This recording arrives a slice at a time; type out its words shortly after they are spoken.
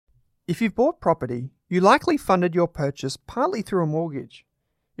If you've bought property, you likely funded your purchase partly through a mortgage.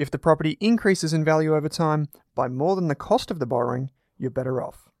 If the property increases in value over time by more than the cost of the borrowing, you're better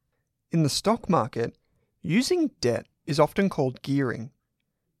off. In the stock market, using debt is often called gearing.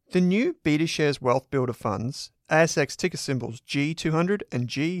 The new BetaShares Wealth Builder funds, ASX ticker symbols G200 and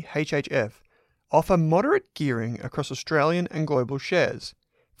GHHF, offer moderate gearing across Australian and global shares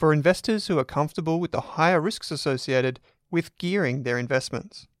for investors who are comfortable with the higher risks associated with gearing their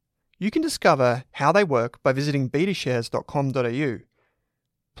investments. You can discover how they work by visiting betashares.com.au.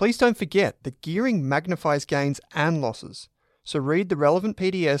 Please don't forget that gearing magnifies gains and losses, so read the relevant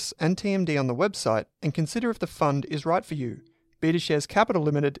PDS and TMD on the website and consider if the fund is right for you. BetaShares Capital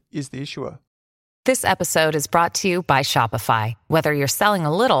Limited is the issuer. This episode is brought to you by Shopify. Whether you're selling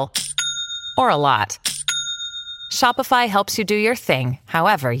a little or a lot, Shopify helps you do your thing,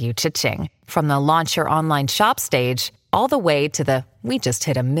 however you cha-ching. From the launch your online shop stage, all the way to the we just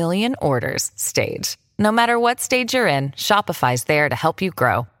hit 1 million orders stage. No matter what stage you're in, Shopify's there to help you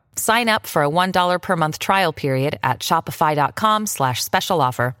grow. Sign up for a $1 per month trial period at shopify.com/special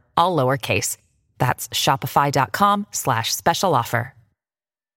offer, all lowercase. That's shopify.com/special offer.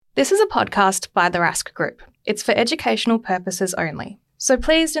 This is a podcast by the Rask Group. It's for educational purposes only. So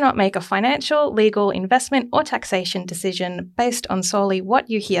please do not make a financial, legal, investment, or taxation decision based on solely what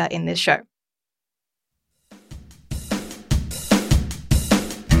you hear in this show.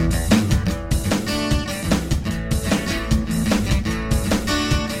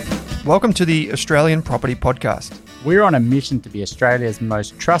 Welcome to the Australian Property Podcast. We're on a mission to be Australia's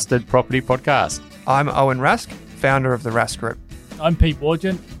most trusted property podcast. I'm Owen Rask, founder of the Rask Group. I'm Pete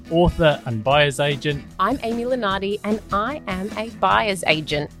Wargent, author and buyer's agent. I'm Amy Lenardi and I am a buyer's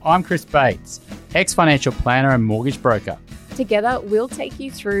agent. I'm Chris Bates, ex-financial planner and mortgage broker. Together, we'll take you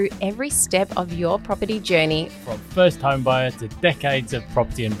through every step of your property journey. From first home buyer to decades of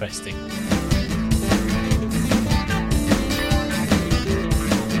property investing.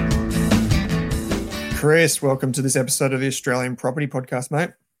 Chris, welcome to this episode of the Australian Property Podcast, mate.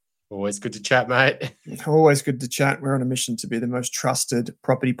 Always good to chat, mate. Always good to chat. We're on a mission to be the most trusted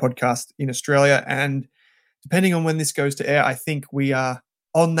property podcast in Australia. And depending on when this goes to air, I think we are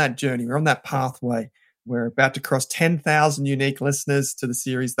on that journey. We're on that pathway. We're about to cross 10,000 unique listeners to the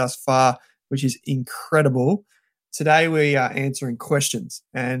series thus far, which is incredible. Today, we are answering questions.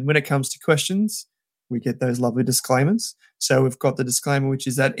 And when it comes to questions, we get those lovely disclaimers. So we've got the disclaimer, which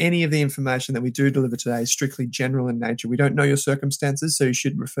is that any of the information that we do deliver today is strictly general in nature. We don't know your circumstances, so you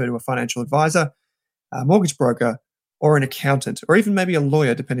should refer to a financial advisor, a mortgage broker, or an accountant, or even maybe a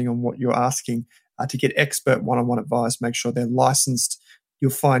lawyer, depending on what you're asking, to get expert one-on-one advice. Make sure they're licensed.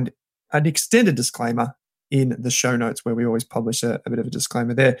 You'll find an extended disclaimer in the show notes where we always publish a bit of a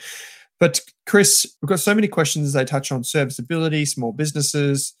disclaimer there. But Chris, we've got so many questions. They touch on serviceability, small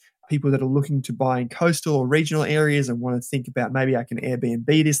businesses, people that are looking to buy in coastal or regional areas and want to think about maybe I can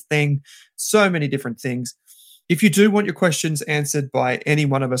Airbnb this thing. So many different things. If you do want your questions answered by any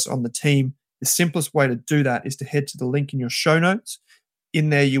one of us on the team, the simplest way to do that is to head to the link in your show notes. In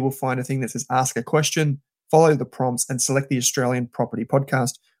there, you will find a thing that says Ask a Question, follow the prompts, and select the Australian Property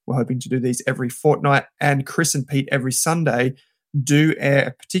Podcast. We're hoping to do these every fortnight, and Chris and Pete every Sunday do air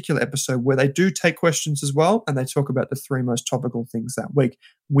a particular episode where they do take questions as well, and they talk about the 3 most topical things that week.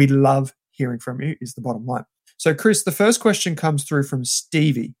 We love hearing from you is the bottom line. So Chris, the first question comes through from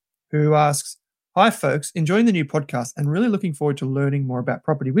Stevie, who asks, "Hi folks, enjoying the new podcast and really looking forward to learning more about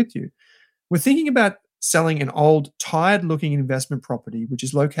property with you. We're thinking about selling an old, tired-looking investment property which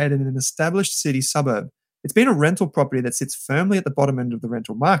is located in an established city suburb. It's been a rental property that sits firmly at the bottom end of the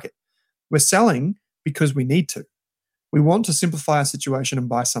rental market. We're selling because we need to. We want to simplify our situation and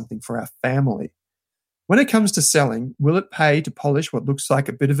buy something for our family. When it comes to selling, will it pay to polish what looks like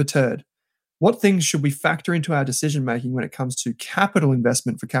a bit of a turd? What things should we factor into our decision-making when it comes to capital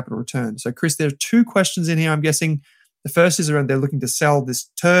investment for capital return?" So Chris, there are 2 questions in here, I'm guessing. The first is around they're looking to sell this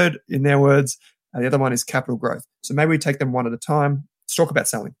turd, in their words. The other one is capital growth. So maybe we take them one at a time. Let's talk about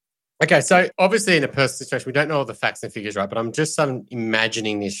selling. Okay, so obviously in a personal situation, we don't know all the facts and figures, right? But I'm just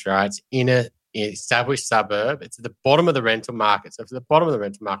imagining this, right? It's in an established suburb. It's at the bottom of the rental market. So if it's at the bottom of the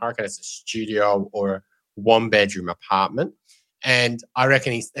rental market, I reckon it's a studio or a 1-bedroom apartment. And I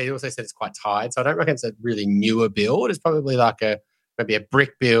reckon he also said it's quite tired. So I don't reckon it's a really newer build. It's probably like maybe a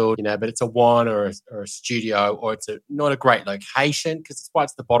brick build, but it's a 1 or a studio, or it's not a great location because it's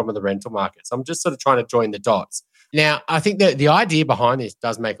quite at the bottom of the rental market. So I'm just sort of trying to join the dots. Now, I think that the idea behind this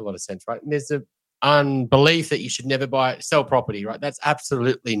does make a lot of sense, right? And there's a unbelief that you should never sell property, right? That's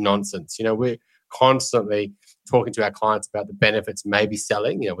absolutely nonsense. We're constantly talking to our clients about the benefits of maybe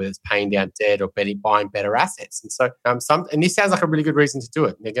selling, whether it's paying down debt or buying better assets. And so and this sounds like a really good reason to do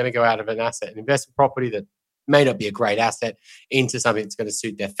it. They're going to go out of an asset and invest in property that may not be a great asset into something that's going to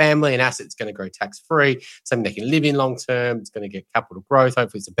suit their family, an asset that's going to grow tax-free, something they can live in long-term, it's going to get capital growth,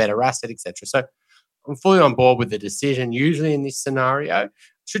 hopefully it's a better asset, etc. So I'm fully on board with the decision. Usually in this scenario,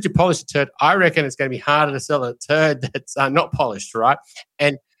 should you polish a turd, I reckon it's going to be harder to sell a turd that's not polished, right?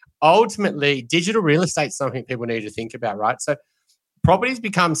 And ultimately, digital real estate is something people need to think about, right? So properties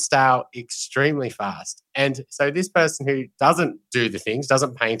become stale extremely fast. And so this person who doesn't do the things,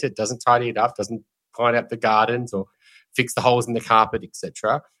 doesn't paint it, doesn't tidy it up, doesn't clean up the gardens or fix the holes in the carpet,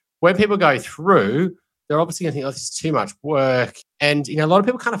 etc. When people go through, they're obviously going to think, oh, this is too much work. And, a lot of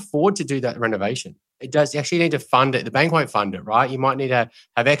people can't afford to do that renovation. It does. You actually need to fund it. The bank won't fund it, right? You might need to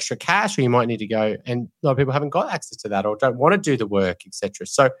have extra cash, or you might need to go, and a lot of people haven't got access to that or don't want to do the work, etc.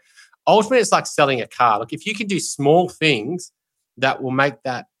 So ultimately, it's like selling a car. Look, if you can do small things that will make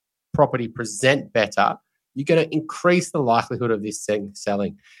that property present better, you're going to increase the likelihood of this thing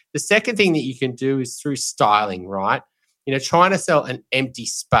selling. The second thing that you can do is through styling, right? Trying to sell an empty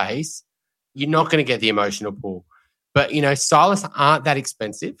space, you're not going to get the emotional pull. But, stylists aren't that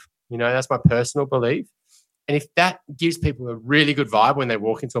expensive. That's my personal belief. And if that gives people a really good vibe when they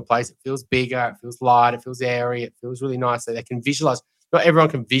walk into a place, it feels bigger, it feels light, it feels airy, it feels really nice, so they can visualize. Not everyone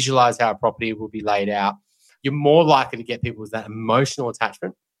can visualize how a property will be laid out. You're more likely to get people with that emotional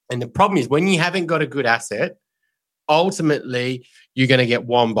attachment. And the problem is when you haven't got a good asset, ultimately you're going to get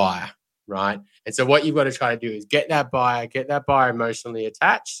one buyer, right? And so what you've got to try to do is get that buyer emotionally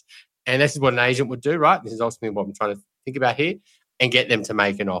attached. And this is what an agent would do, right? This is ultimately what I'm trying to think about here, and get them to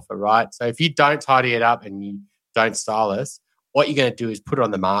make an offer, right? So if you don't tidy it up and you don't style this, what you're going to do is put it on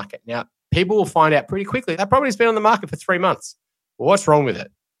the market. Now, people will find out pretty quickly that property's been on the market for 3 months. Well, what's wrong with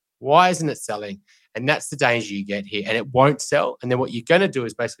it? Why isn't it selling? And that's the danger you get here. And it won't sell. And then what you're going to do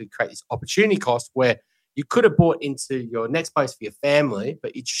is basically create this opportunity cost where you could have bought into your next place for your family,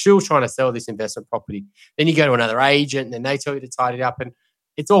 but you're still trying to sell this investment property. Then you go to another agent and then they tell you to tidy it up, and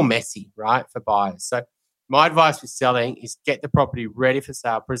it's all messy, right, for buyers. So my advice with selling is get the property ready for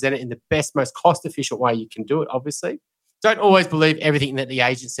sale, present it in the best, most cost-efficient way you can do it, obviously. Don't always believe everything that the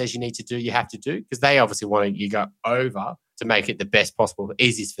agent says you need to do, you have to do, because they obviously want you to go over to make it the best possible,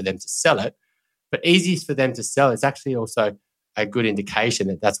 easiest for them to sell it. But easiest for them to sell is actually also a good indication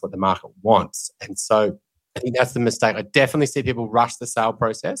that that's what the market wants. And so I think that's the mistake. I definitely see people rush the sale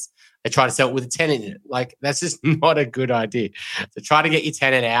process. They try to sell it with a tenant in it. Like, that's just not a good idea. So try to get your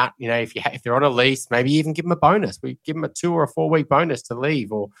tenant out. If they're on a lease, maybe even give them a bonus. We give them a 2 or a 4 week bonus to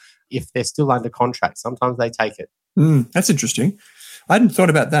leave, or if they're still under contract, sometimes they take it. That's interesting. I hadn't thought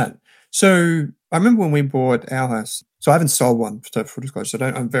about that. So I remember when we bought our house. So I haven't sold one, for disclosure. So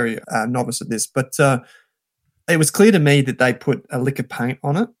I'm very novice at this, but it was clear to me that they put a lick of paint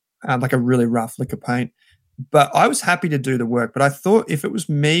on it, like a really rough lick of paint. But I was happy to do the work. But I thought if it was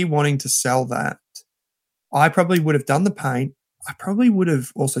me wanting to sell that, I probably would have done the paint. I probably would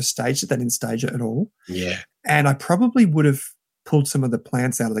have also staged it. They didn't stage it at all. Yeah. And I probably would have pulled some of the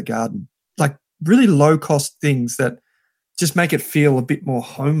plants out of the garden, like really low cost things that just make it feel a bit more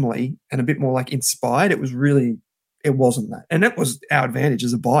homely and a bit more like inspired. It wasn't that. And that was our advantage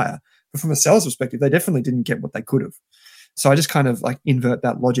as a buyer. But from a seller's perspective, they definitely didn't get what they could have. So I just kind of like invert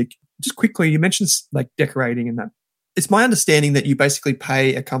that logic. Just quickly, you mentioned like decorating and that. It's my understanding that you basically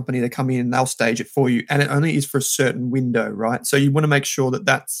pay a company to come in and they'll stage it for you, and it only is for a certain window, right? So you want to make sure that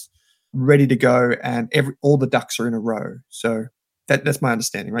that's ready to go and all the ducks are in a row. So that's my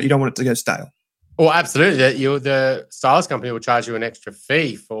understanding, right? You don't want it to go stale. Well, absolutely. The stylist company will charge you an extra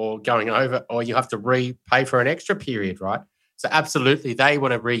fee for going over, or you have to repay for an extra period, right? So absolutely, they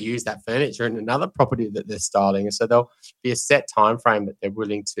want to reuse that furniture in another property that they're styling. And so there'll be a set time frame that they're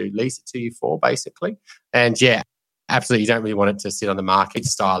willing to lease it to you for, basically. And yeah, absolutely, you don't really want it to sit on the market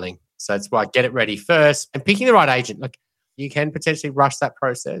styling. So it's why get it ready first. And picking the right agent, like you can potentially rush that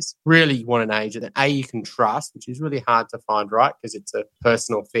process. Really, you want an agent that A, you can trust, which is really hard to find, right? Because it's a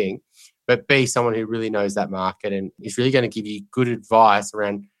personal thing. But B, someone who really knows that market and is really going to give you good advice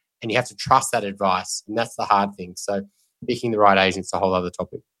around, and you have to trust that advice. And that's the hard thing. So picking the right agent is a whole other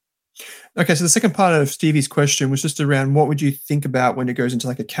topic. Okay, so the second part of Stevie's question was just around what would you think about when it goes into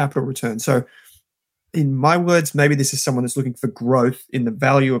like a capital return? So in my words, maybe this is someone that's looking for growth in the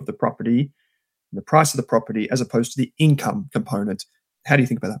value of the property, the price of the property, as opposed to the income component. How do you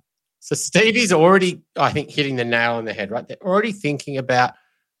think about that? So Stevie's already, I think, hitting the nail on the head, right? They're already thinking about,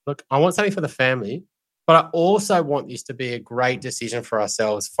 look, I want something for the family, but I also want this to be a great decision for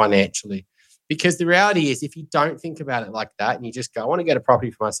ourselves financially. Because the reality is, if you don't think about it like that and you just go, I want to get a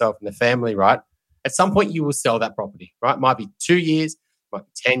property for myself and the family, right? At some point, you will sell that property, right? It might be 2 years, it might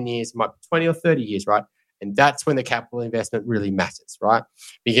be 10 years, it might be 20 or 30 years, right? And that's when the capital investment really matters, right?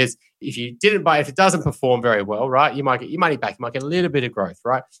 Because if it doesn't perform very well, right, you might get your money back, you might get a little bit of growth,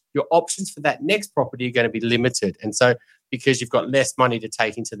 right? Your options for that next property are going to be limited. And so because you've got less money to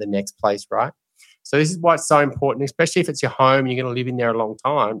take into the next place, right? So this is why it's so important, especially if it's your home, you're going to live in there a long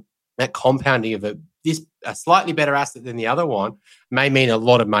time. That compounding of a slightly better asset than the other one may mean a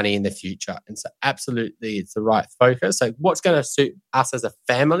lot of money in the future. And so absolutely it's the right focus. So what's going to suit us as a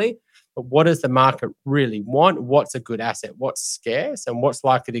family? But what does the market really want? What's a good asset? What's scarce? And what's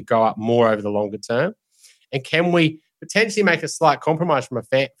likely to go up more over the longer term? And can we potentially make a slight compromise from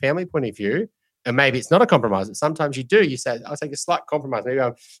a family point of view? And maybe it's not a compromise, but sometimes you do. You say, I'll take a slight compromise. Maybe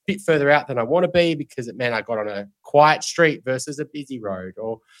I'm a bit further out than I want to be because it meant I got on a quiet street versus a busy road.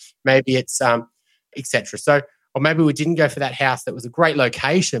 Or maybe it's etc. So, or maybe we didn't go for that house that was a great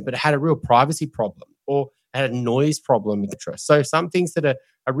location, but it had a real privacy problem or it had a noise problem, etc. So some things that are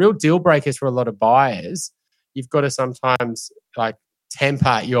real deal breakers for a lot of buyers, you've got to sometimes like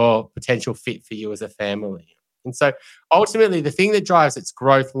temper your potential fit for you as a family. And so ultimately the thing that drives its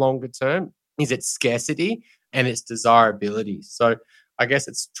growth longer term is its scarcity and its desirability. So I guess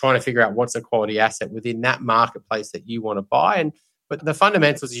it's trying to figure out what's a quality asset within that marketplace that you want to buy. But the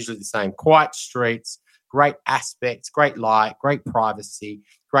fundamentals are usually the same. Quiet streets, great aspects, great light, great privacy,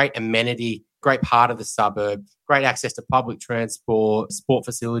 great amenity, great part of the suburb, great access to public transport, sport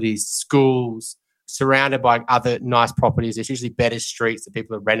facilities, schools, surrounded by other nice properties. There's usually better streets that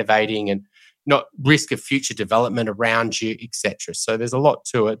people are renovating and not risk of future development around you, etc. So there's a lot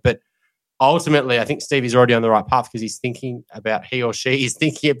to it. But ultimately, I think Stevie's already on the right path because he or she is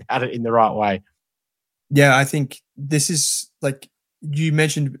thinking about it in the right way. Yeah, I think this is like you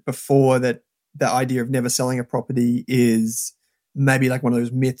mentioned before that the idea of never selling a property is maybe like one of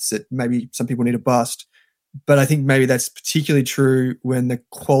those myths that maybe some people need to bust. But I think maybe that's particularly true when the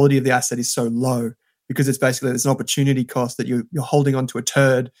quality of the asset is so low because it's basically there's an opportunity cost that you're holding onto a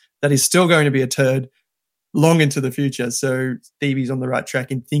turd that is still going to be a turd long into the future. So Stevie's on the right track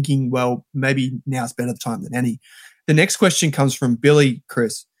in thinking, well, maybe now's better time than any. The next question comes from Billy,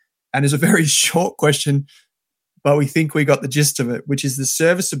 Chris, and is a very short question, but we think we got the gist of it, which is the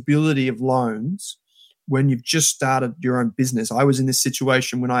serviceability of loans when you've just started your own business. I was in this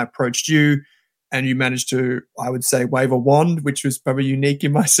situation when I approached you and you managed to, I would say, wave a wand, which was probably unique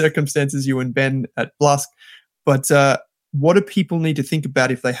in my circumstances, you and Ben at Blusk. But what do people need to think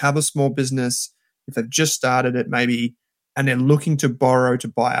about if they have a small business, if they've just started it maybe, and they're looking to borrow to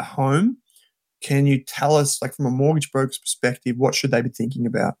buy a home? Can you tell us, like from a mortgage broker's perspective, what should they be thinking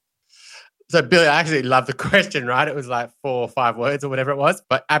about? So, Billy, I actually love the question, right? It was like 4 or 5 words or whatever it was,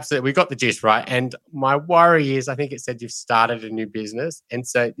 but absolutely, we got the gist, right? And my worry is, I think it said you've started a new business. And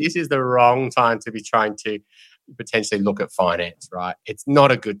so this is the wrong time to be trying to potentially look at finance, right? It's not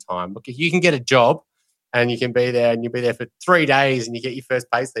a good time. Look, if you can get a job and you can be there and you'll be there for 3 days and you get your first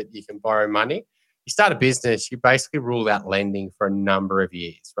pay slip, you can borrow money. You start a business, you basically rule out lending for a number of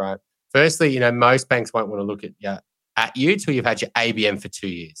years, right? Firstly, most banks won't want to look at you till you've had your ABN for 2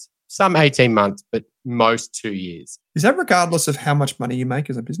 years. Some 18 months, but most 2 years. Is that regardless of how much money you make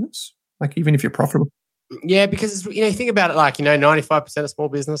as a business? Like even if you're profitable? Yeah, because think about it like 95% of small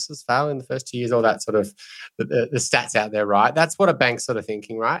businesses fail in the first 2 years, all that sort of the stats out there, right? That's what a bank's sort of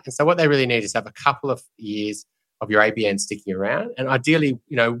thinking, right? And so what they really need is to have a couple of years of your ABN sticking around and ideally,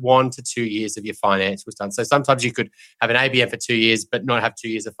 1 to 2 years of your financials done. So sometimes you could have an ABN for 2 years but not have 2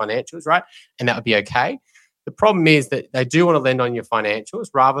 years of financials, right? And that would be okay. The problem is that they do want to lend on your financials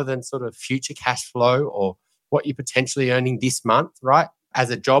rather than sort of future cash flow or what you're potentially earning this month, right?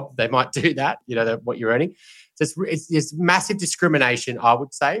 As a job, they might do that, what you're earning. So it's massive discrimination, I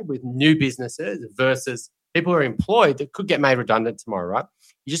would say, with new businesses versus people who are employed that could get made redundant tomorrow, right?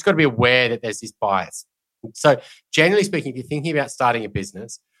 You just got to be aware that there's this bias. So generally speaking, if you're thinking about starting a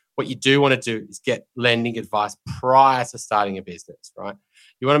business, what you do want to do is get lending advice prior to starting a business, right?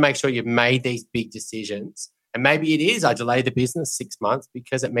 You want to make sure you've made these big decisions. And maybe it is, I delay the business 6 months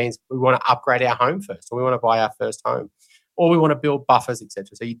because it means we want to upgrade our home first or we want to buy our first home or we want to build buffers, etc.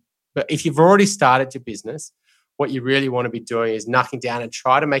 But if you've already started your business, what you really want to be doing is knocking down and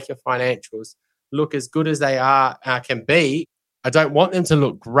try to make your financials look as good as they can be. I don't want them to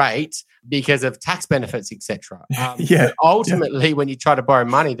look great because of tax benefits, etc. Yeah. Ultimately, when you try to borrow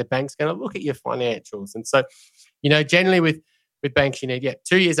money, the bank's going to look at your financials. And so, generally with banks, you need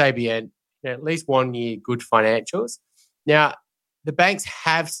 2 years ABN, at least 1 year good financials. Now, the banks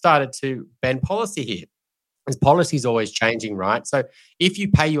have started to bend policy here. As policy is always changing, right? So if you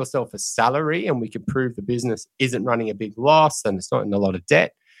pay yourself a salary and we can prove the business isn't running a big loss and it's not in a lot of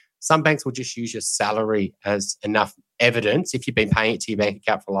debt, Some banks will just use your salary as enough evidence, if you've been paying it to your bank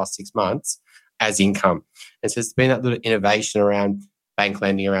account for the last 6 months, as income. And so there's been that little innovation around bank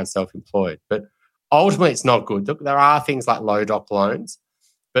lending around self-employed. But ultimately, it's not good. Look, there are things like low doc loans,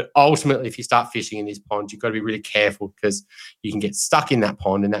 but ultimately, if you start fishing in this pond, you've got to be really careful because you can get stuck in that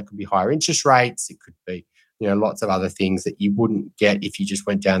pond, and that could be higher interest rates. It could be, lots of other things that you wouldn't get if you just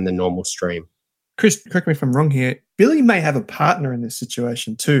went down the normal stream. Chris, correct me if I'm wrong here. Billy may have a partner in this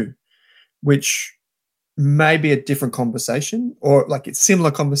situation too, which may be a different conversation, or like it's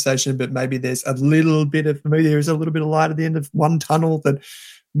similar conversation, but maybe there's a little bit of light at the end of one tunnel that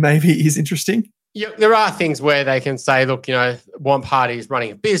maybe is interesting. Yeah, there are things where they can say, look, one party is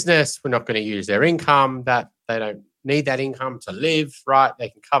running a business. We're not going to use their income. That they don't need that income to live, right? They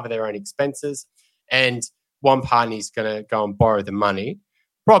can cover their own expenses. And one party is going to go and borrow the money.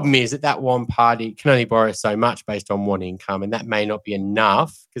 Problem is that one party can only borrow so much based on one income, and that may not be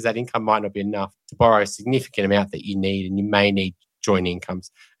enough because that income might not be enough to borrow a significant amount that you need, and you may need joint incomes.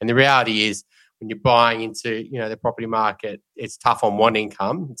 And the reality is when you're buying into, the property market, it's tough on one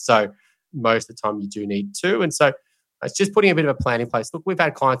income. So most of the time you do need two. And so it's just putting a bit of a plan in place. Look, we've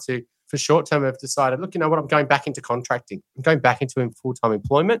had clients who for short term have decided, look, you know what, I'm going back into contracting. I'm going back into full-time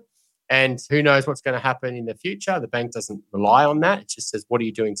employment. And who knows what's going to happen in the future. The bank doesn't rely on that. It just says, what are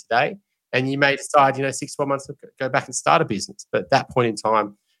you doing today? And you may decide, 6 to 12 months to go back and start a business. But at that point in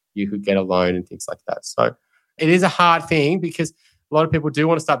time, you could get a loan and things like that. So it is a hard thing because a lot of people do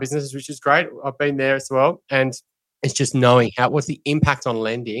want to start businesses, which is great. I've been there as well. And it's just knowing what's the impact on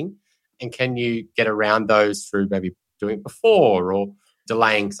lending, and can you get around those through maybe doing it before or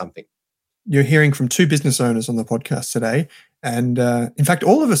delaying something. You're hearing from two business owners on the podcast today. And in fact,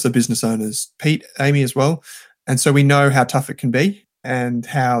 all of us are business owners, Pete, Amy as well. And so we know how tough it can be and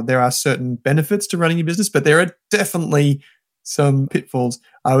how there are certain benefits to running your business, but there are definitely some pitfalls.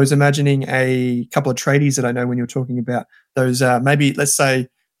 I was imagining a couple of tradies that I know when you were talking about those, maybe let's say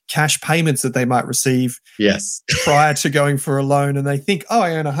cash payments that they might receive prior to going for a loan. And they think,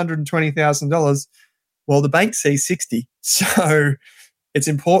 I earn $120,000. Well, the bank sees 60. So it's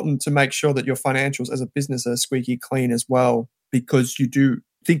important to make sure that your financials as a business are squeaky clean as well, because you do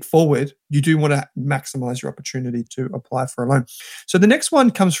think forward. You do want to maximize your opportunity to apply for a loan. So the next one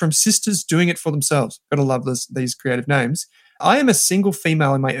comes from Sisters Doing It For Themselves. Gotta love these creative names. I am a single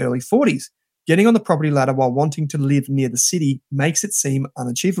female in my early 40s. Getting on the property ladder while wanting to live near the city makes it seem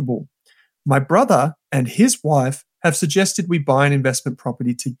unachievable. My brother and his wife have suggested we buy an investment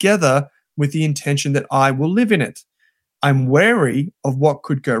property together with the intention that I will live in it. I'm wary of what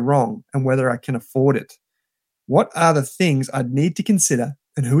could go wrong and whether I can afford it. What are the things I'd need to consider,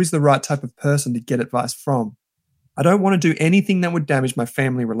 and who is the right type of person to get advice from? I don't want to do anything that would damage my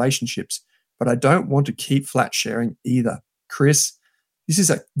family relationships, but I don't want to keep flat sharing either. Chris, this is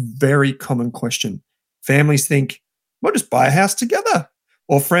a very common question. Families think, we'll just buy a house together.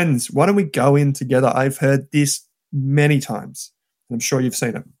 Or friends, why don't we go in together? I've heard this many times, and I'm sure you've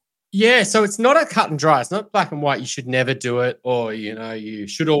seen it. Yeah, so it's not a cut and dry. It's not black and white. You should never do it, or you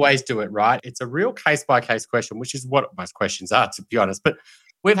should always do it, right? It's a real case-by-case question, which is what most questions are, to be honest. But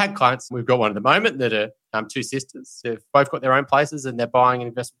we've had clients, we've got one at the moment that are two sisters. They've both got their own places and they're buying an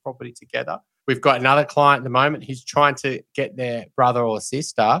investment property together. We've got another client at the moment who's trying to get their brother or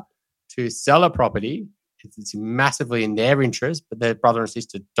sister to sell a property. It's massively in their interest, but their brother and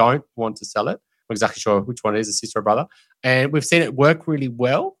sister don't want to sell it. I'm not exactly sure which one it is, a sister or brother. And we've seen it work really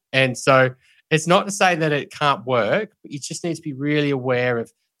well. And so it's not to say that it can't work, but you just need to be really aware of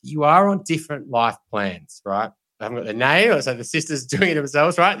you are on different life plans, right? I haven't got the name, so the sister's doing it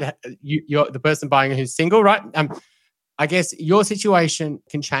themselves, right? You're the person buying who's single, right? I guess your situation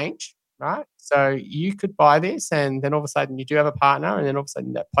can change, right? So you could buy this and then all of a sudden you do have a partner, and then all of a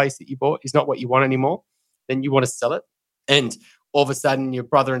sudden that place that you bought is not what you want anymore. Then you want to sell it. And all of a sudden your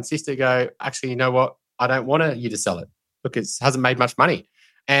brother and sister go, actually, you know what? I don't want you to sell it because it hasn't made much money.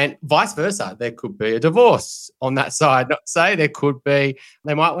 And vice versa, there could be a divorce on that side. Not say there could be,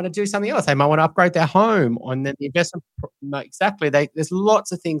 they might want to do something else. They might want to upgrade their home, and then the investment. Exactly, there's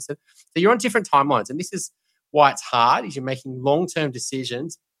lots of things so you're on different timelines, and this is why it's hard. Is you're making long-term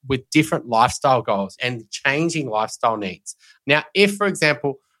decisions with different lifestyle goals and changing lifestyle needs. Now, if for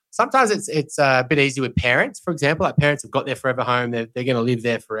example, sometimes it's a bit easy with parents. For example, like parents have got their forever home, they're going to live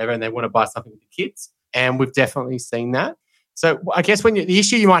there forever, and they want to buy something with the kids, and we've definitely seen that. So I guess the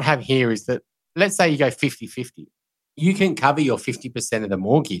issue you might have here is that, let's say you go 50-50. You can cover your 50% of the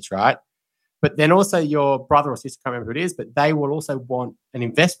mortgage, right? But then also your brother or sister, can't remember who it is, but they will also want an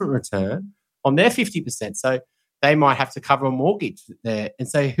investment return on their 50%. So they might have to cover a mortgage there. And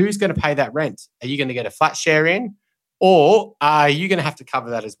so who's going to pay that rent? Are you going to get a flat share in? Or are you going to have to cover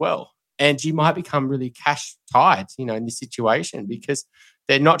that as well? And you might become really cash tied, in this situation, because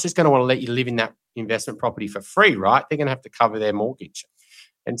they're not just going to want to let you live in that investment property for free, right? They're going to have to cover their mortgage.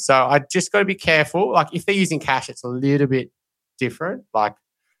 And so I just got to be careful. Like if they're using cash, it's a little bit different. Like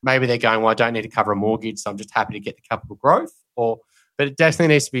maybe they're going, well, I don't need to cover a mortgage, so I'm just happy to get the capital growth. But it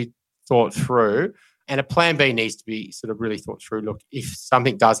definitely needs to be thought through. And a plan B needs to be sort of really thought through. Look, if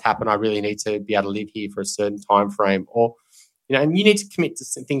something does happen, I really need to be able to live here for a certain time frame, or and you need to commit to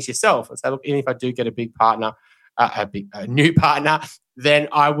some things yourself and say, look, even if I do get a big partner, a new partner, then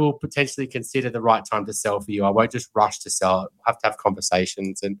I will potentially consider the right time to sell for you. I won't just rush to sell it. We'll have to have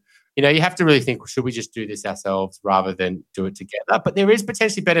conversations, and you have to really think, well, should we just do this ourselves rather than do it together? But there is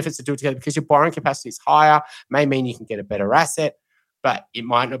potentially benefits to do it together because your borrowing capacity is higher. May mean you can get a better asset, but it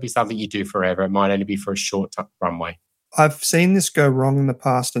might not be something you do forever. It might only be for a short runway. I've seen this go wrong in the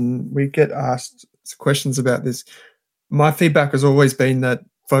past, and we get asked questions about this. My feedback has always been that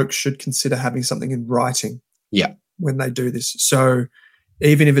folks should consider having something in writing when they do this. So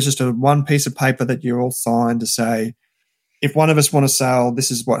even if it's just one piece of paper that you all sign to say, if one of us want to sell,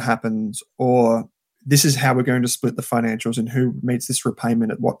 this is what happens, or this is how we're going to split the financials and who meets this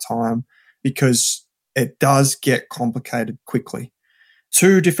repayment at what time, because it does get complicated quickly.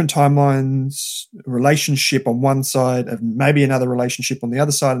 2 different timelines, a relationship on one side and maybe another relationship on the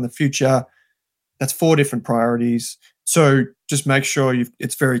other side in the future. That's 4 different priorities. So just make sure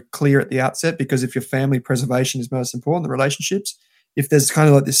it's very clear at the outset, because if your family preservation is most important, the relationships, if there's kind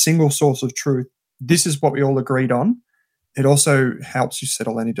of like this single source of truth, this is what we all agreed on, it also helps you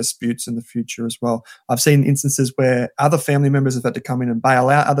settle any disputes in the future as well. I've seen instances where other family members have had to come in and bail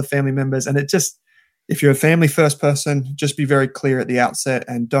out other family members. And if you're a family first person, just be very clear at the outset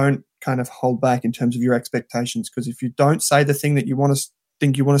and don't kind of hold back in terms of your expectations. Because if you don't say the thing that you want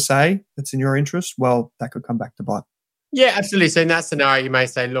to say that's in your interest, well, that could come back to bite. Yeah, absolutely. So in that scenario, you may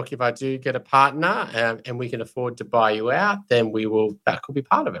say, look, if I do get a partner and we can afford to buy you out, then that could be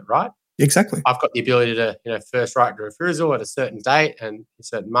part of it, right? Exactly. I've got the ability to, first right to refusal at a certain date and a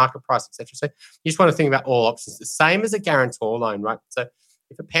certain market price, et cetera. So you just want to think about all options. The same as a guarantor loan, right? So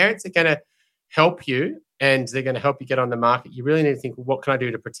if the parents are going to help you and they're going to help you get on the market, you really need to think, well, what can I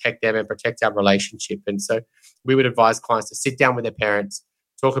do to protect them and protect our relationship? And so we would advise clients to sit down with their parents,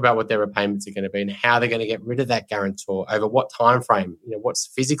 talk about what their repayments are going to be and how they're going to get rid of that guarantor over what time frame, what's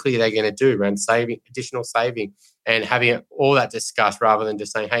physically they're going to do around additional saving, and having all that discussed rather than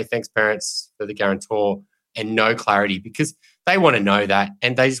just saying, hey, thanks parents for the guarantor, and no clarity, because they want to know that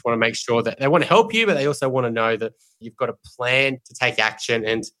and they just want to make sure that they want to help you, but they also want to know that you've got a plan to take action.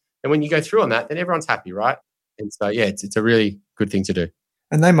 And when you go through on that, then everyone's happy, right? And so, yeah, it's a really good thing to do.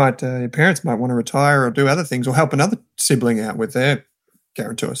 And your parents might want to retire or do other things or help another sibling out with their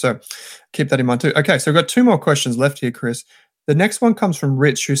guarantor. So keep that in mind too. Okay, so we've got 2 more questions left here, Chris. The next one comes from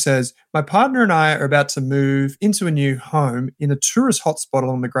Rich, who says, my partner and I are about to move into a new home in a tourist hotspot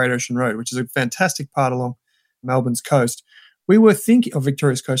along the Great Ocean Road, which is a fantastic part along Melbourne's coast. We were thinking, or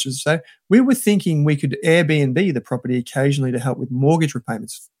Victoria's coast, as I say, we were thinking we could Airbnb the property occasionally to help with mortgage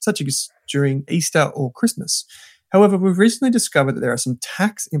repayments, such as during Easter or Christmas. However, we've recently discovered that there are some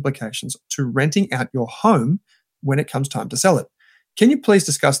tax implications to renting out your home when it comes time to sell it. Can you please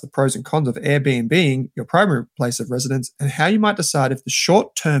discuss the pros and cons of Airbnb your primary place of residence and how you might decide if the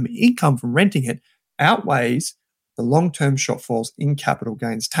short-term income from renting it outweighs the long-term shortfalls in capital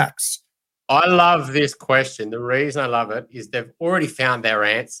gains tax? I love this question. The reason I love it is they've already found their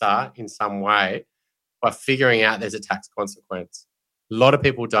answer in some way by figuring out there's a tax consequence. A lot of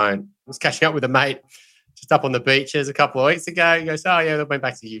people don't. I was catching up with a mate just up on the beaches a couple of weeks ago. He goes, oh, yeah, they went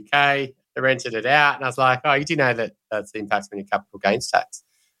back to the UK. They rented it out. And I was like, oh, you do know that that's the impact on your capital gains tax.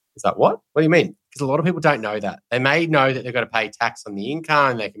 He's like, what? What do you mean? Because a lot of people don't know that. They may know that they've got to pay tax on the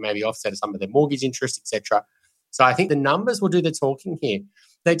income. They can maybe offset some of their mortgage interest, etc. So I think the numbers will do the talking here.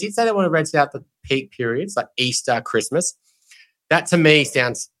 They did say they want to rent it out the peak periods, like Easter, Christmas. That to me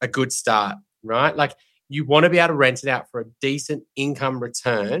sounds a good start, right? Like you want to be able to rent it out for a decent income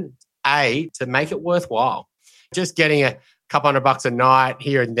return, to make it worthwhile. Just getting a couple $100 a night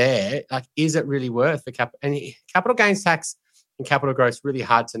here and there, like, is it really worth the capital? And capital gains tax and capital growth is really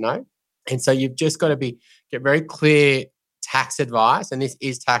hard to know. And so you've just got to get very clear tax advice, and this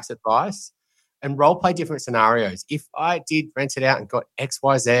is tax advice, and role play different scenarios. If I did rent it out and got X,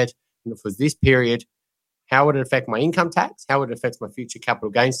 Y, Z, and for this period, how would it affect my income tax? How would it affect my future capital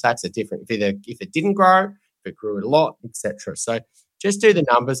gains tax? They're different. If it didn't grow, if it grew a lot, etc. So just do the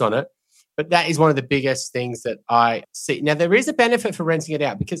numbers on it. But that is one of the biggest things that I see. Now, there is a benefit for renting it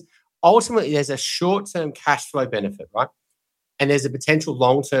out because ultimately there's a short-term cash flow benefit, right? And there's a potential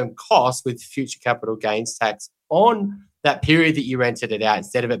long-term cost with future capital gains tax on that period that you rented it out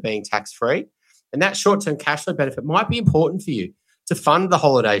instead of it being tax-free. And that short-term cash flow benefit might be important for you to fund the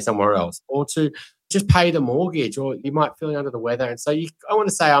holiday somewhere else or to just pay the mortgage, or you might feel under the weather. And so I want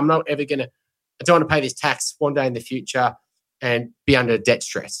to say, I don't want to pay this tax one day in the future and be under debt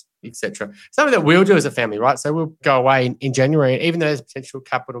stress, etc. Something that we'll do as a family, right? So we'll go away in January, and even though there's a potential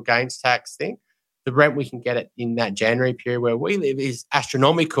capital gains tax thing, the rent we can get it in that January period where we live is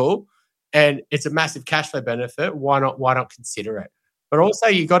astronomical, and it's a massive cash flow benefit. Why not consider it? But also,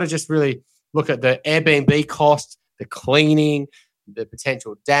 you got to just really look at the Airbnb cost, the cleaning, the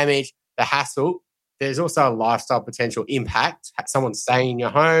potential damage, the hassle. There's also a lifestyle potential impact. Someone's staying in your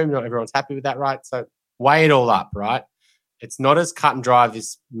home, not everyone's happy with that, right? So weigh it all up, right? It's not as cut and dry,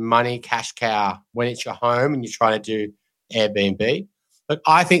 this money cash cow, when it's your home and you're trying to do Airbnb. But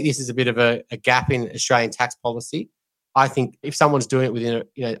I think this is a bit of a gap in Australian tax policy. I think if someone's doing it within,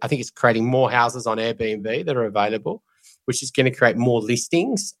 I think it's creating more houses on Airbnb that are available, which is going to create more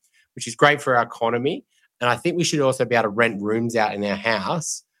listings, which is great for our economy. And I think we should also be able to rent rooms out in our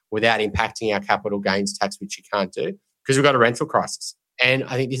house without impacting our capital gains tax, which you can't do because we've got a rental crisis. And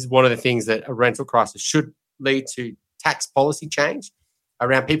I think this is one of the things that a rental crisis should lead to tax policy change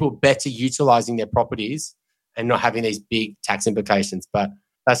around people better utilising their properties and not having these big tax implications. But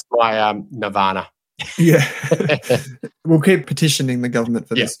that's my nirvana. Yeah. We'll keep petitioning the government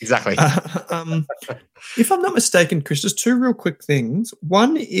for this. Yeah, exactly. If I'm not mistaken, Chris, just two real quick things.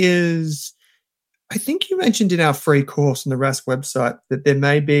 One is, I think you mentioned in our free course on the Rask website that there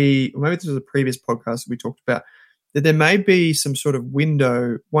may be, or maybe this was a previous podcast that we talked about, that there may be some sort of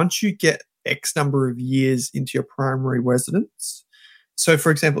window once you get X number of years into your primary residence. So,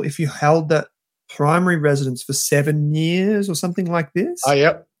 for example, if you held that primary residence for 7 years or something like this. Oh,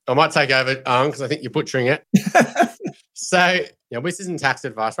 yep. I might take over because I think you're butchering it. So, this isn't tax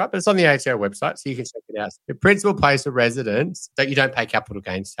advice, right? But it's on the ATO website, so you can check it out. The principal place of residence that you don't pay capital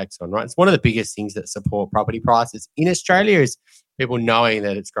gains tax on, right? It's one of the biggest things that support property prices in Australia is people knowing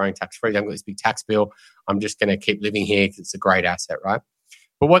that it's growing tax-free. They haven't got this big tax bill. I'm just going to keep living here because it's a great asset, right?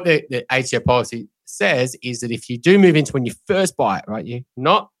 But what the ATO policy says is that if you do move into when you first buy it, right, you're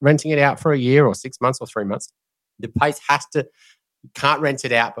not renting it out for a year or 6 months or 3 months. The place you can't rent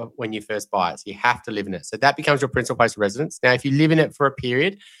it out but when you first buy it. So you have to live in it. So that becomes your principal place of residence. Now, if you live in it for a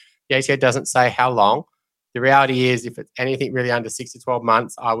period, the ATO doesn't say how long. The reality is if it's anything really under 6 to 12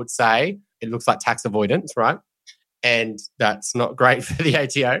 months, I would say it looks like tax avoidance, right? And that's not great for the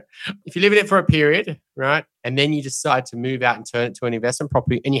ATO. If you live in it for a period, right, and then you decide to move out and turn it to an investment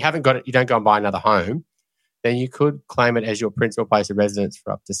property and you haven't got it, you don't go and buy another home, then you could claim it as your principal place of residence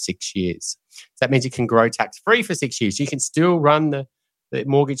for up to 6 years. So that means you can grow tax-free for 6 years. You can still run the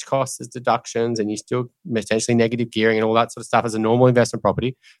mortgage costs as deductions and you still potentially negative gearing and all that sort of stuff as a normal investment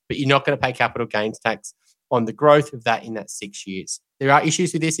property, but you're not going to pay capital gains tax on the growth of that in that 6 years. There are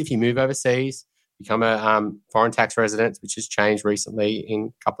issues with this if you move overseas, become a foreign tax resident, which has changed recently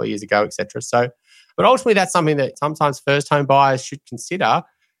a couple of years ago, etc. So, but ultimately that's something that sometimes first home buyers should consider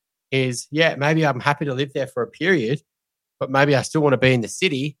is, maybe I'm happy to live there for a period, but maybe I still want to be in the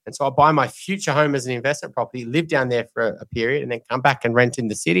city. And so I'll buy my future home as an investment property, live down there for a period, and then come back and rent in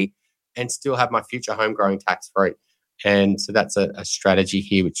the city and still have my future home growing tax-free. And so that's a strategy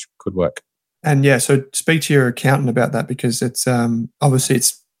here which could work. And so speak to your accountant about that because it's obviously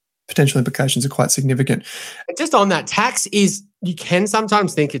its potential implications are quite significant. And just on that, tax is, you can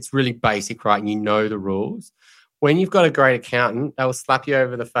sometimes think it's really basic, right? And you know the rules. When you've got a great accountant, they will slap you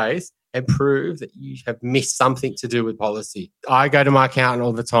over the face and prove that you have missed something to do with policy. I go to my accountant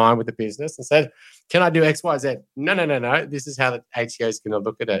all the time with the business and said, can I do X, Y, Z? No. This is how the ATO is going to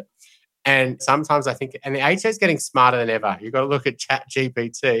look at it. And sometimes I think, and the ATO is getting smarter than ever. You've got to look at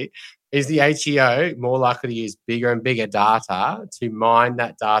ChatGPT. Is the ATO more likely to use bigger and bigger data to mine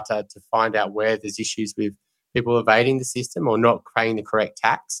that data to find out where there's issues with people evading the system or not paying the correct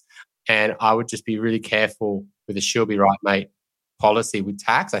tax? And I would just be really careful with a she'll be right, mate policy with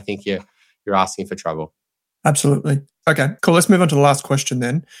tax. I think you're asking for trouble. Absolutely. Okay, cool. Let's move on to the last question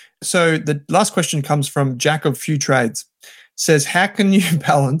then. So the last question comes from Jack of Few Trades. Says, how can you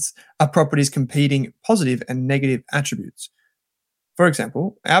balance a property's competing positive and negative attributes? For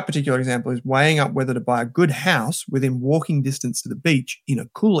example, our particular example is weighing up whether to buy a good house within walking distance to the beach in a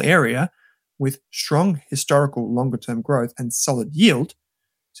cool area with strong historical longer-term growth and solid yield,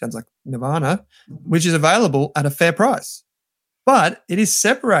 sounds like nirvana, which is available at a fair price. But it is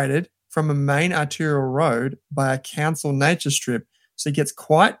separated from a main arterial road by a council nature strip, so it gets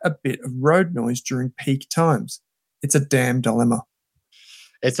quite a bit of road noise during peak times. It's a damn dilemma.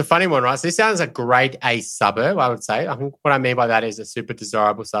 It's a funny one, right? So this sounds a grade A suburb, I would say. I think what I mean by that is a super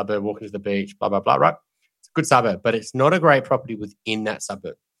desirable suburb, walking to the beach, blah, blah, blah, right? It's good suburb, but it's not a great property within that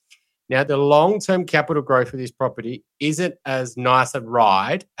suburb. Now, the long-term capital growth of this property isn't as nice a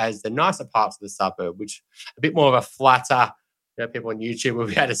ride as the nicer parts of the suburb, which a bit more of a flatter, people on YouTube will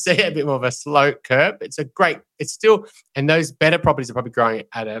be able to see it, a bit more of a slope curve. It's still, and those better properties are probably growing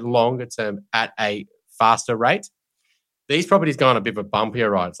at a longer term at a faster rate. These properties go on a bit of a bumpier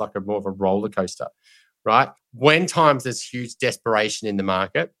ride. It's like more of a roller coaster, right? When times there's huge desperation in the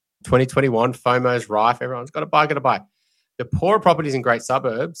market, 2021, FOMO's rife, everyone's got to buy. The poorer properties in great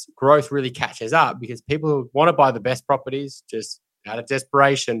suburbs, growth really catches up because people who want to buy the best properties just out of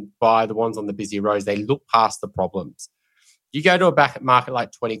desperation buy the ones on the busy roads. They look past the problems. You go to a back market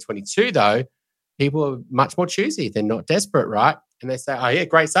like 2022, though, people are much more choosy. They're not desperate, right? And they say, oh, yeah,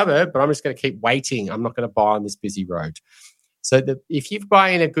 great suburb, but I'm just going to keep waiting. I'm not going to buy on this busy road. So if you buy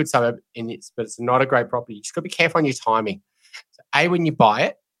in a good suburb, but it's not a great property, you just got to be careful on your timing. So when you buy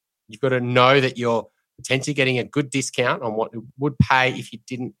it, you've got to know that you're potentially getting a good discount on what it would pay if you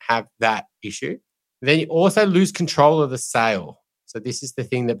didn't have that issue. Then you also lose control of the sale. So this is the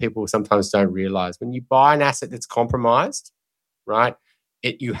thing that people sometimes don't realize. When you buy an asset that's compromised, right,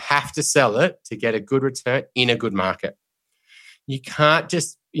 you have to sell it to get a good return in a good market. You can't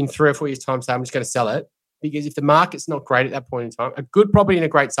just in 3 or 4 years' time say, I'm just going to sell it, because if the market's not great at that point in time, a good property in a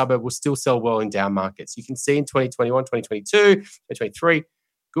great suburb will still sell well in down markets. You can see in 2021, 2022, 2023,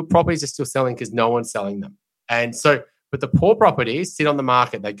 good properties are still selling because no one's selling them. And so, but the poor properties sit on the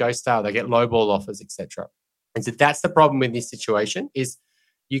market, they go stale, they get lowball offers, etc. And so that's the problem with this situation is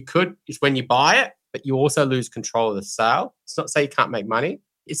when you buy it, but you also lose control of the sale. It's not to say you can't make money.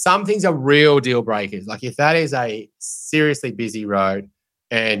 Some things are real deal breakers. Like if that is a seriously busy road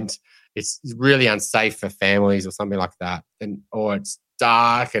and it's really unsafe for families or something like that, or it's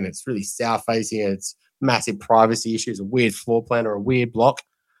dark and it's really south facing and it's massive privacy issues, a weird floor plan or a weird block.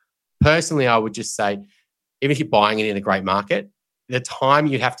 Personally, I would just say, even if you're buying it in a great market, the time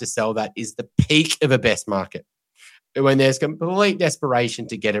you'd have to sell that is the peak of a best market. When there's complete desperation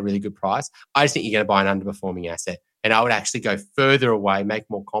to get a really good price, I just think you're going to buy an underperforming asset. And I would actually go further away, make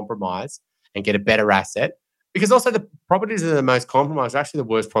more compromise and get a better asset. Because also the properties that are the most compromised are actually the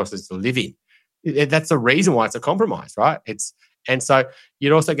worst properties to live in. That's the reason why it's a compromise, right? And so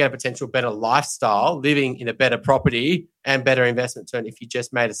you'd also get a potential better lifestyle living in a better property and better investment return if you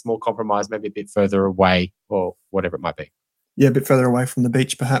just made a small compromise, maybe a bit further away or whatever it might be. Yeah, a bit further away from the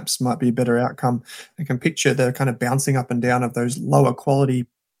beach perhaps might be a better outcome. I can picture the kind of bouncing up and down of those lower quality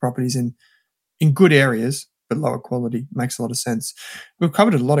properties in good areas, but lower quality makes a lot of sense. We've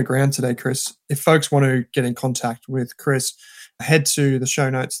covered a lot of ground today, Chris. If folks want to get in contact with Chris, head to the show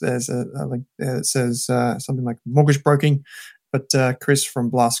notes. There's a link there that says something like mortgage broking. But Chris from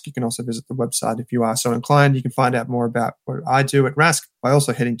Blusk, you can also visit the website if you are so inclined. You can find out more about what I do at Rask by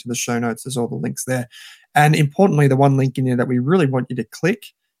also heading to the show notes. There's all the links there. And importantly, the one link in here that we really want you to click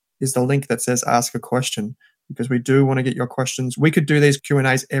is the link that says ask a question, because we do want to get your questions. We could do these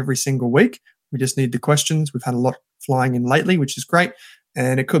Q&As every single week. We just need the questions. We've had a lot flying in lately, which is great.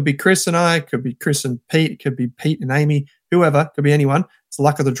 And it could be Chris and I, it could be Chris and Pete, it could be Pete and Amy, whoever, it could be anyone. It's the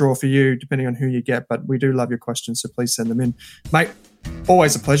luck of the draw for you, depending on who you get. But we do love your questions, so please send them in. Mate,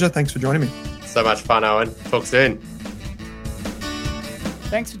 always a pleasure. Thanks for joining me. So much fun, Owen. Talk soon.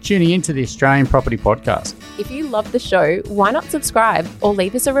 Thanks for tuning in to the Australian Property Podcast. If you love the show, why not subscribe or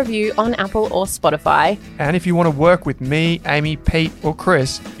leave us a review on Apple or Spotify? And if you want to work with me, Amy, Pete, or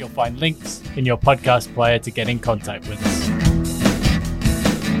Chris, You'll find links in your podcast player to get in contact with us.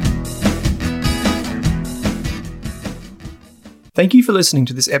 thank you for listening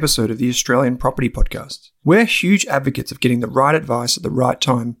to this episode of the Australian Property Podcast. We're huge advocates of getting the right advice at the right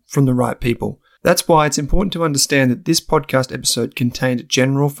time from the right people. That's why it's important to understand that this podcast episode contained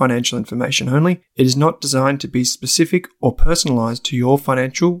general financial information only. It is not designed to be specific or personalised to your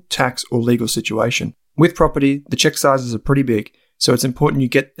financial, tax, or legal situation. With property, the check sizes are pretty big, so it's important you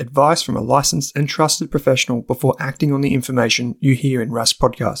get advice from a licensed and trusted professional before acting on the information you hear in Rask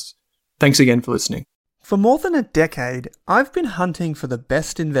podcasts. Thanks again for listening. For more than a decade, I've been hunting for the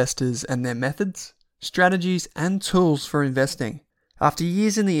best investors and their methods, strategies, and tools for investing. After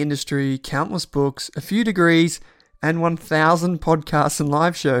years in the industry, countless books, a few degrees, and 1,000 podcasts and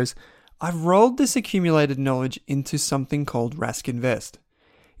live shows, I've rolled this accumulated knowledge into something called Rask Invest.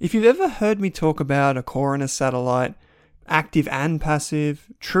 If you've ever heard me talk about a core and a satellite, active and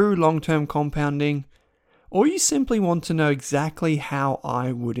passive, true long-term compounding, or you simply want to know exactly how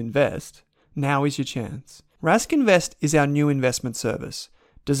I would invest, now is your chance. Rask Invest is our new investment service,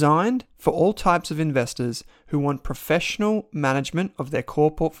 designed for all types of investors who want professional management of their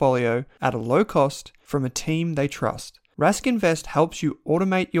core portfolio at a low cost from a team they trust. Rask Invest helps you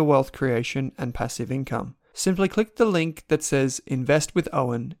automate your wealth creation and passive income. Simply click the link that says Invest with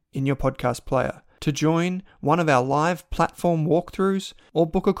Owen in your podcast player to join one of our live platform walkthroughs or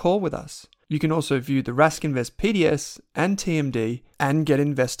book a call with us. You can also view the Rask Invest PDS and TMD and get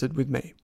invested with me.